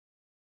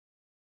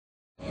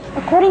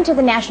According to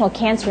the National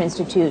Cancer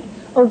Institute,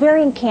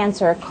 ovarian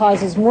cancer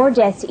causes more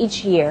deaths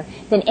each year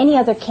than any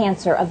other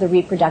cancer of the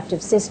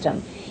reproductive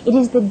system. It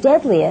is the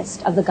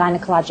deadliest of the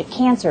gynecologic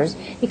cancers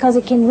because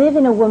it can live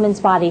in a woman's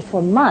body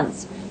for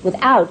months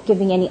without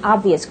giving any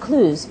obvious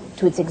clues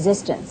to its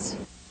existence.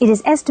 It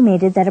is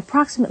estimated that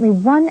approximately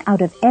 1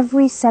 out of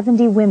every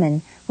 70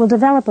 women will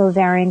develop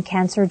ovarian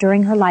cancer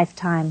during her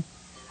lifetime.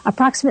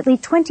 Approximately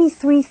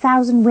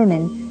 23,000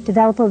 women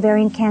develop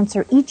ovarian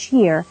cancer each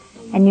year,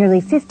 and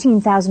nearly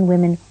 15,000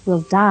 women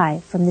will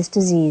die from this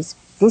disease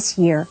this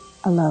year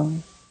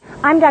alone.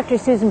 I'm Dr.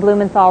 Susan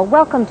Blumenthal.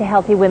 Welcome to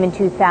Healthy Women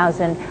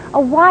 2000. A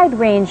wide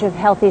range of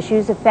health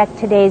issues affect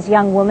today's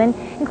young woman,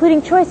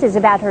 including choices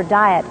about her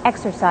diet,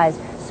 exercise,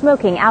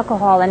 smoking,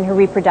 alcohol, and her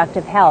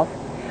reproductive health.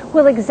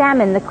 We'll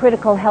examine the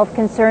critical health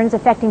concerns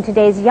affecting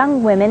today's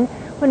young women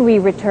when we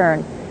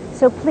return.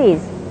 So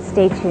please,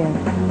 stay tuned.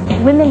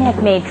 Women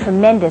have made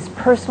tremendous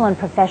personal and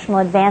professional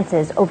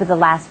advances over the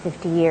last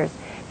 50 years.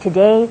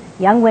 Today,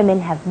 young women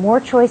have more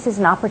choices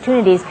and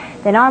opportunities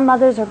than our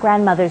mothers or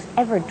grandmothers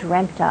ever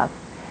dreamt of.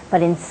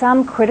 But in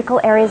some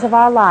critical areas of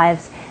our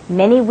lives,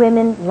 many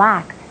women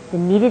lack the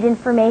needed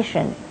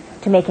information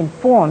to make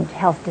informed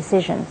health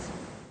decisions.